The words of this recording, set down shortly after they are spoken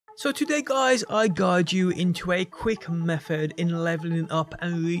So today guys, I guide you into a quick method in leveling up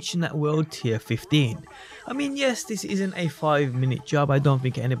and reaching that world tier 15. I mean, yes, this isn't a 5-minute job, I don't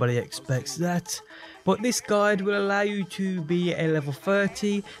think anybody expects that, but this guide will allow you to be a level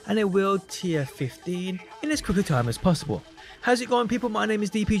 30 and a world tier 15 in as quick a time as possible. How's it going people? My name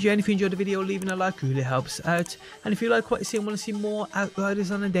is DPJ, and if you enjoyed the video, leaving a like really helps out, and if you like what you see and want to see more Outriders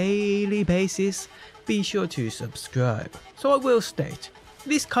on a daily basis, be sure to subscribe. So I will state,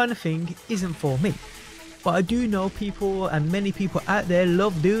 this kind of thing isn't for me, but I do know people, and many people out there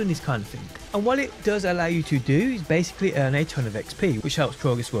love doing this kind of thing. And what it does allow you to do is basically earn a ton of XP, which helps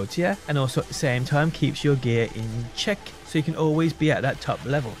progress world tier, and also at the same time keeps your gear in check, so you can always be at that top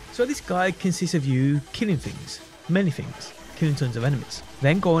level. So this guide consists of you killing things, many things, killing tons of enemies,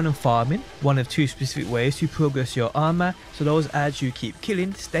 then going and farming, one of two specific ways to progress your armor, so those ads you keep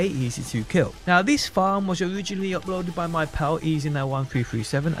killing stay easy to kill. Now this farm was originally uploaded by my pal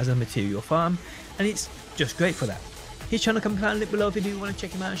EasyNow1337 as a material farm, and it's just great for that. His channel can be found linked below if you do want to check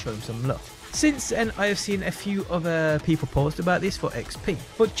him out and show him some love. Since then I have seen a few other people post about this for XP,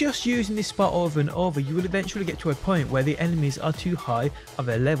 but just using this spot over and over, you will eventually get to a point where the enemies are too high of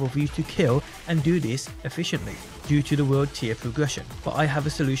a level for you to kill and do this efficiently due to the world tier progression, but I have a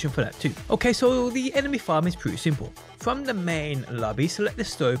solution for that too. Okay, so the enemy farm is pretty simple. From the main lobby, select the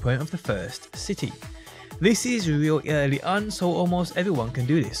story point of the first city. This is real early on, so almost everyone can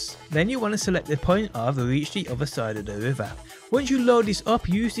do this. Then you want to select the point of reach the other side of the river. Once you load this up,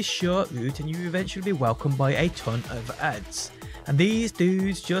 use this short route and you eventually be welcomed by a ton of ads. And these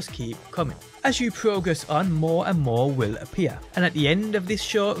dudes just keep coming. As you progress on, more and more will appear, and at the end of this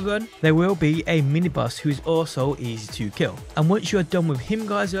short run there will be a mini boss who is also easy to kill. And once you are done with him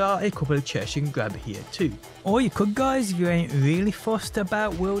guys, there are a couple of chests you can grab here too. Or you could guys, if you ain't really fussed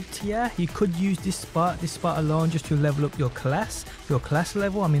about world tier, you could use this spot alone just to level up your class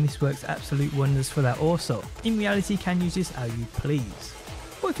level. I mean, this works absolute wonders for that also. In reality you can use this how you please.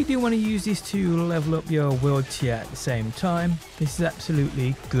 But if you do want to use this to level up your world tier at the same time, this is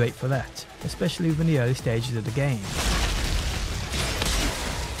absolutely great for that, especially within the early stages of the game.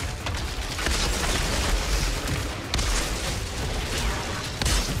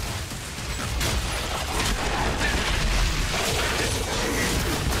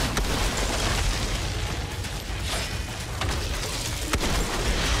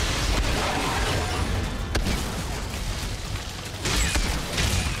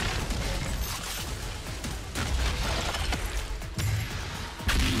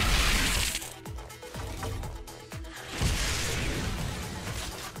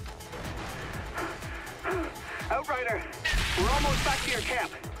 Outrider, we're almost back to your camp.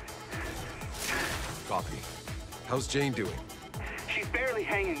 Copy. How's Jane doing? She's barely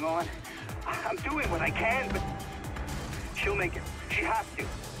hanging on. I'm doing what I can, but she'll make it. She has to.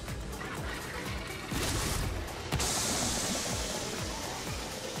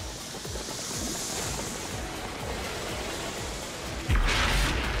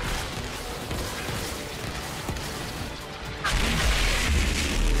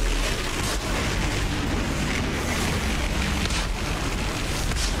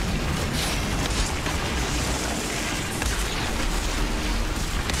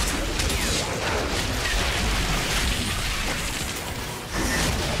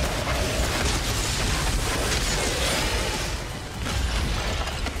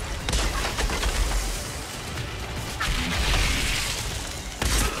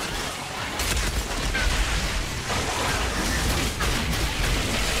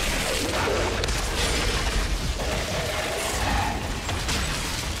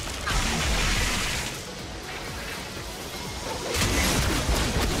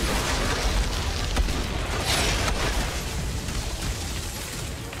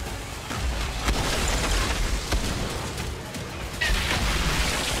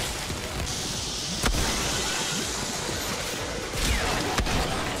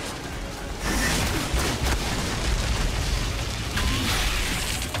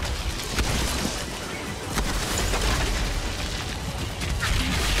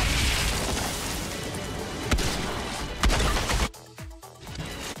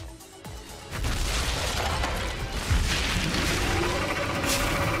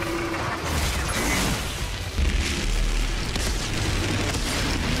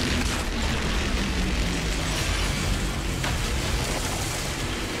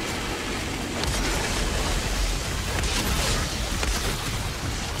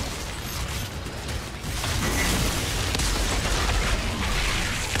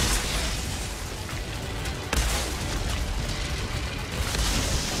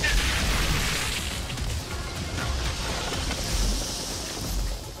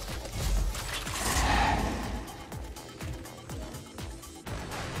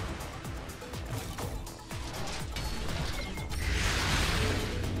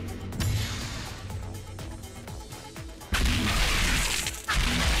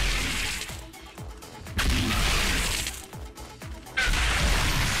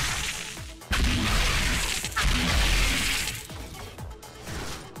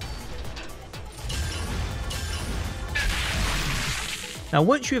 Now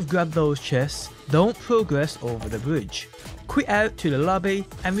once you have grabbed those chests, don't progress over the bridge. Quit out to the lobby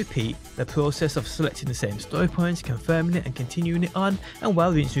and repeat the process of selecting the same story points, confirming it and continuing it on, and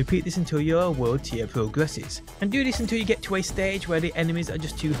rinse and repeat this until your world tier progresses. And do this until you get to a stage where the enemies are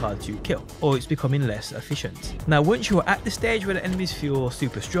just too hard to kill, or it's becoming less efficient. Now once you are at the stage where the enemies feel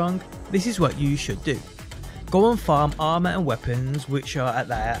super strong, this is what you should do. Go and farm armor and weapons which are at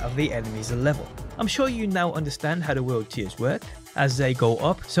that of the enemy's level. I'm sure you now understand how the world tiers work. As they go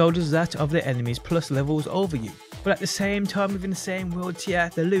up, so does that of the enemies plus levels over you. But at the same time, within the same world tier,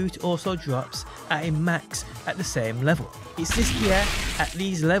 the loot also drops at a max at the same level. It's this tier at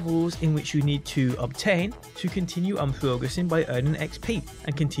these levels in which you need to obtain to continue on progressing by earning XP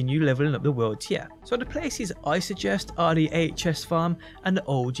and continue leveling up the world tier. So the places I suggest are the HS farm and the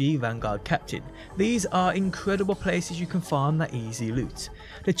OG Vanguard Captain. These are incredible places you can farm that easy loot.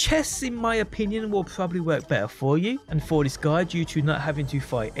 The chests in my opinion will probably work better for you and for this guide due to not having to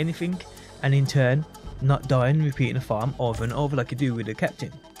fight anything and in turn not dying and repeating the farm over and over like you do with the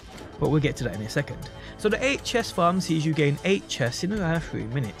captain. But we'll get to that in a second. So the 8 chest farm sees you gain 8 chests in around 3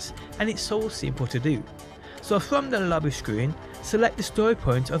 minutes, and it's so simple to do. So from the lobby screen, select the story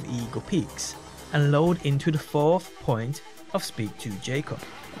point of Eagle Peaks and load into the 4th point of Speak to Jacob.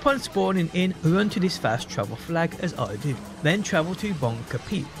 Upon spawning in, run to this fast travel flag as I do, then travel to Bunker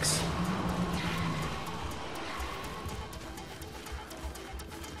Peaks.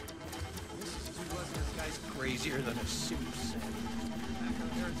 Crazier than a soup set. Back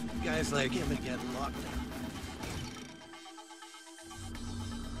on Earth, guys like him would get locked down.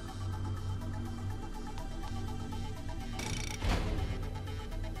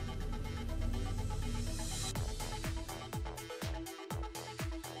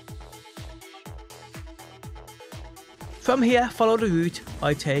 From here, follow the route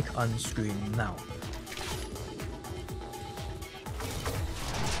I take on screen now.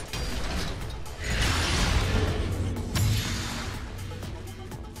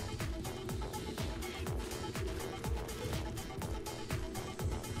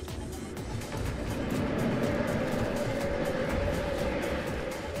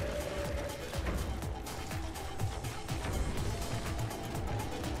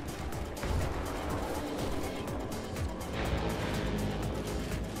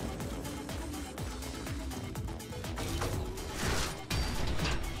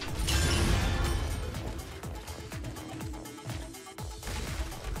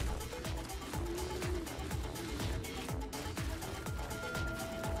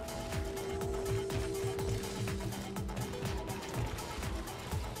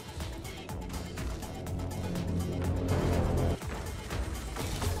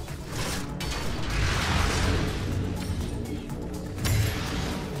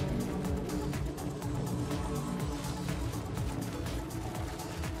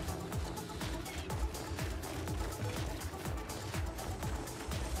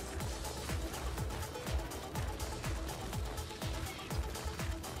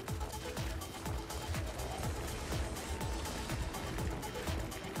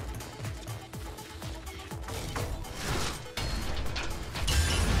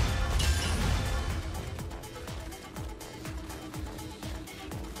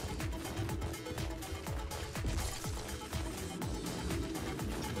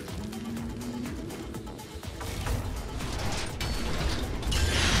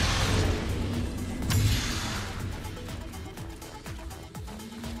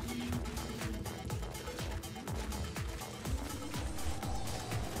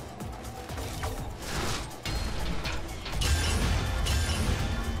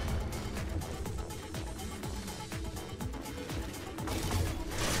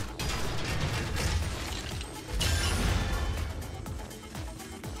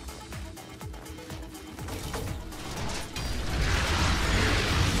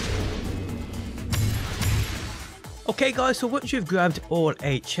 Okay guys, so once you've grabbed all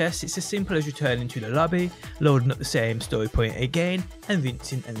 8 chests, it's as simple as returning to the lobby, loading up the same story point again, and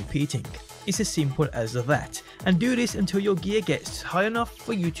rinsing and repeating. It's as simple as that, and do this until your gear gets high enough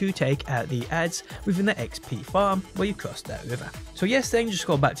for you to take out the ads within the XP farm where you cross that river. So yes, then just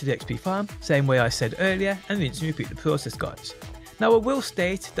go back to the XP farm, same way I said earlier, and rinse and repeat the process guys. Now I will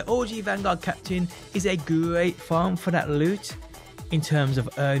state the OG Vanguard Captain is a great farm for that loot, in terms of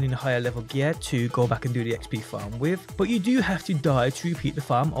earning higher level gear to go back and do the XP farm with, but you do have to die to repeat the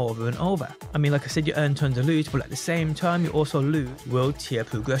farm over and over. I mean, like I said, you earn tons of loot, but at the same time you also lose world tier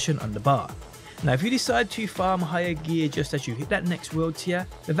progression on the bar. Now if you decide to farm higher gear just as you hit that next world tier,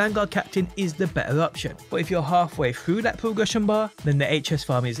 the Vanguard Captain is the better option, but if you're halfway through that progression bar, then the HS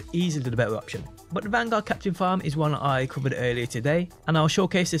farm is easily the better option. But the Vanguard Captain farm is one I covered earlier today, and I'll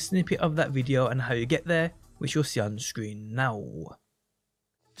showcase a snippet of that video and how you get there, which you'll see on screen now.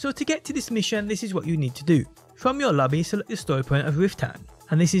 So to get to this mission, this is what you need to do. From your lobby, select the story point of Rift Town,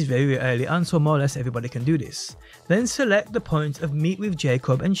 and this is very early on, so more or less everybody can do this. Then select the point of meet with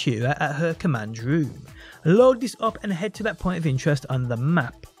Jacob and Shira at her command room. Load this up and head to that point of interest on the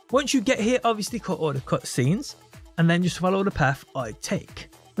map. Once you get here, obviously cut all the cutscenes, and then just follow the path I take.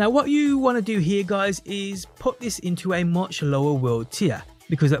 Now what you want to do here guys is put this into a much lower world tier,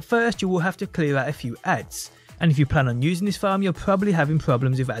 because at first you will have to clear out a few ads, and if you plan on using this farm you're probably having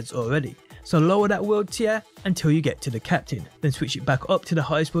problems with ads already. So lower that world tier until you get to the captain, then switch it back up to the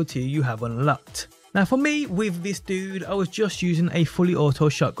highest world tier you have unlocked. Now for me, with this dude, I was just using a fully auto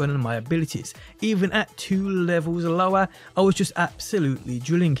shotgun and my abilities. Even at 2 levels lower, I was just absolutely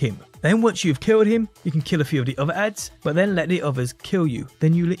drilling him. Then once you've killed him, you can kill a few of the other ads, but then let the others kill you.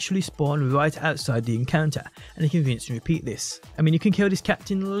 Then you literally spawn right outside the encounter, and you can rinse and repeat this. I mean, you can kill this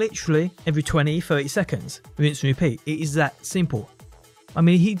captain literally every 20-30 seconds. Rinse and repeat, it is that simple. I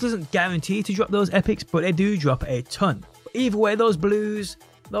mean, he doesn't guarantee to drop those epics, but they do drop a ton. But either way, those blues,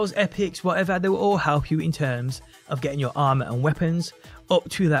 those epics, whatever, they will all help you in terms of getting your armor and weapons up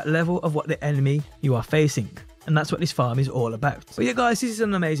to that level of what the enemy you are facing. And that's what this farm is all about. But yeah guys, this is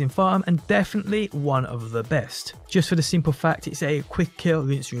an amazing farm and definitely one of the best. Just for the simple fact it's a quick kill,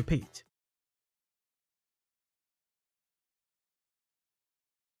 rinse, repeat.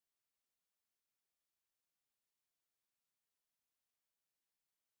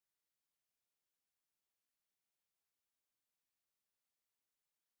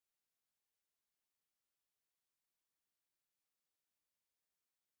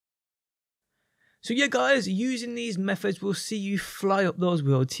 So yeah guys, using these methods will see you fly up those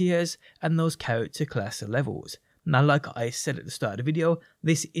world tiers and those character class levels. Now like I said at the start of the video,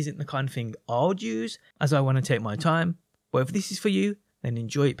 this isn't the kind of thing I would use as I want to take my time, but if this is for you, then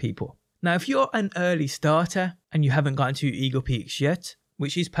enjoy it people. Now if you're an early starter and you haven't gotten to Eagle Peaks yet,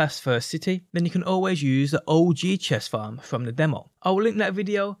 which is past First City, then you can always use the OG chest farm from the demo. I will link that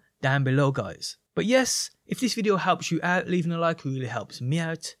video down below guys. But yes, if this video helps you out, leaving a like really helps me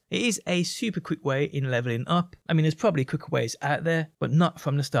out. It is a super quick way in leveling up. I mean, there's probably quicker ways out there, but not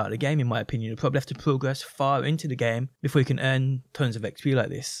from the start of the game in my opinion. You'll probably have to progress far into the game before you can earn tons of XP like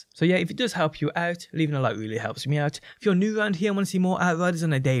this. So yeah, if it does help you out, leaving a like really helps me out. If you're new around here and want to see more Outriders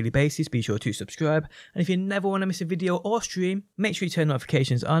on a daily basis, be sure to subscribe. And if you never want to miss a video or stream, make sure you turn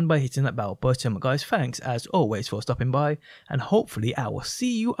notifications on by hitting that bell button. But guys, thanks as always for stopping by, and hopefully I will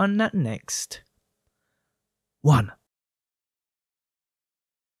see you on that next one.